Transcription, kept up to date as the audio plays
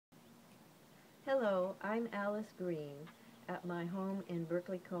Hello, I'm Alice Green at my home in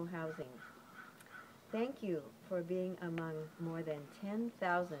Berkeley Cohousing. Thank you for being among more than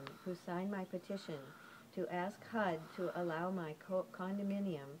 10,000 who signed my petition to ask HUD to allow my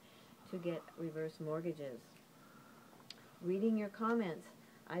condominium to get reverse mortgages. Reading your comments,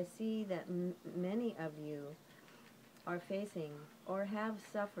 I see that many of you are facing or have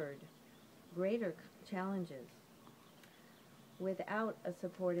suffered greater challenges without a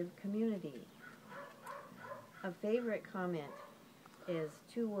supportive community. A favorite comment is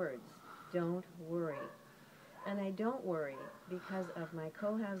 2 words, don't worry. And I don't worry because of my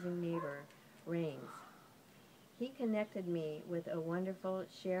co-housing neighbor, Rains. He connected me with a wonderful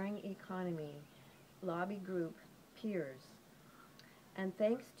sharing economy lobby group, Peers. And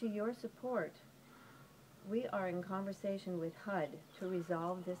thanks to your support, we are in conversation with HUD to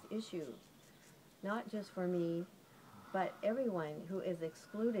resolve this issue, not just for me, but everyone who is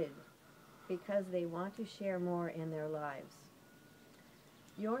excluded because they want to share more in their lives.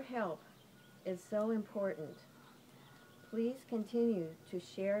 Your help is so important. Please continue to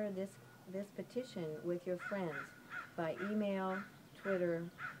share this petition with your friends by email, Twitter,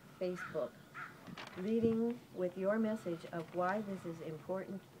 Facebook, leading with your message of why this is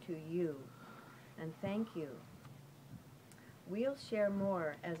important to you. And thank you. We'll share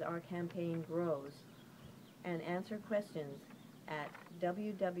more as our campaign grows and answer questions at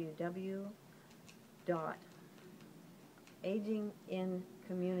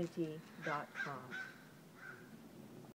www.agingincommunity.com.